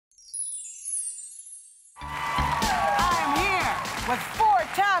with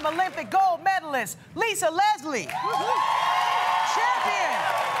 4-time Olympic gold medalist, Lisa Leslie. Champion.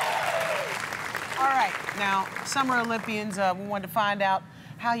 All right, now, Summer Olympians, we wanted to find out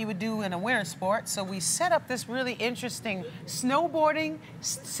how you would do in a winter sport, so we set up this really interesting snowboarding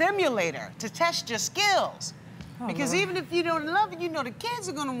simulator to test your skills. Because even if you don't love it, you know the kids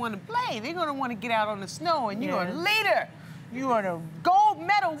are gonna wanna play. They're gonna wanna get out on the snow, and you're a leader. You are the gold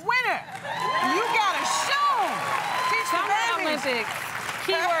medal winner. You gotta show 'em. Teach the Summer babies. Olympics.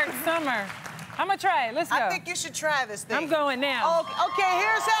 Keyword summer. I'm gonna try it. Let's go. I think you should try this thing. I'm going now. Okay,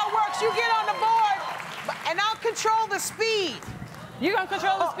 here's how it works. You get on the board, and I'll control the speed. You gonna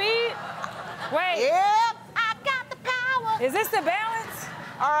control the speed? Wait. Yep, I got the power. Is this the balance?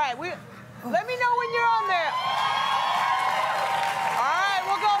 All right, let me know when you're on there. All right,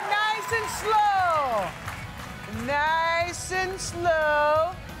 we'll go nice and slow. Nice and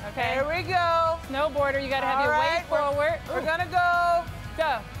slow. Okay. Here we go. Snowboarder, you gotta have your weight forward. We're gonna go.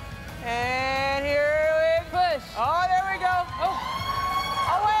 Go. And here we Push. Oh, there we go. Oh.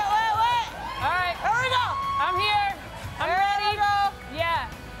 Oh, wait. All right. There we go. I'm here. I'm There ready. we go. Yeah.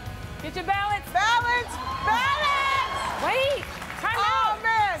 Get your balance. Balance. Wait. Time out. Oh,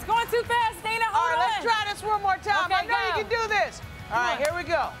 man. It's going too fast, Dana. All Hold right, on. let's try this one more time. Okay, I know you go. can do this. All right, here we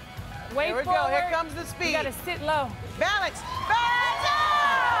go. Weight Here we forward. go. Here comes the speed. You gotta sit low. Balance. Oh!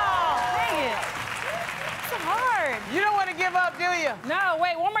 Dang it. It's hard. You don't want to give up, do you? No,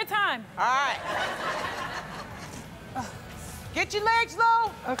 wait, one more time. All right. Get your legs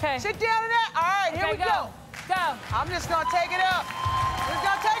low. Okay. Sit down in that. All right, here we go. Go. I'm just going to take it up. We're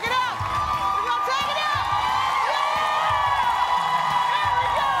going to take it up. We're going to take it up. There we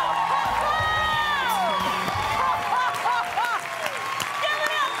go. Give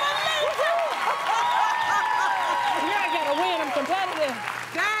it up for Lisa. Yeah, I gotta win. I'm competitive.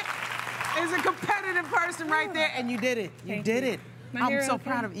 That is a competitive person right there, and you did it. You did it. I'm so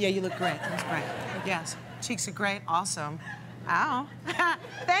proud of you. Yeah, you look great. That's great. Yes, cheeks are great. Awesome. Ow.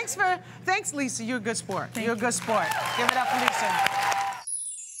 Thanks, Lisa. You're a good sport. You're a good sport. Give it up for Lisa.